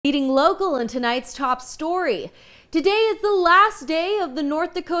Leading local in tonight's top story. Today is the last day of the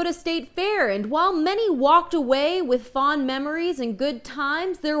North Dakota State Fair, and while many walked away with fond memories and good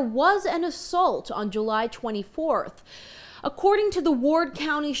times, there was an assault on July 24th. According to the Ward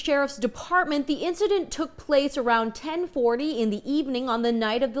County Sheriff's Department, the incident took place around 10:40 in the evening on the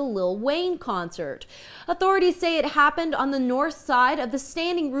night of the Lil Wayne concert. Authorities say it happened on the north side of the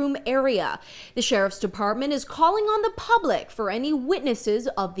standing room area. The Sheriff's Department is calling on the public for any witnesses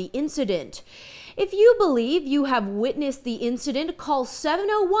of the incident. If you believe you have witnessed the incident, call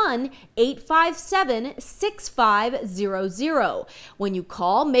 701-857-6500. When you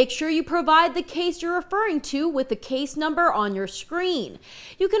call, make sure you provide the case you're referring to with the case number on your screen.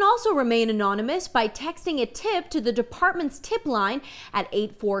 You can also remain anonymous by texting a tip to the department's tip line at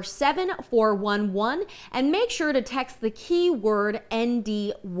 847-411 and make sure to text the keyword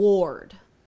ND Ward.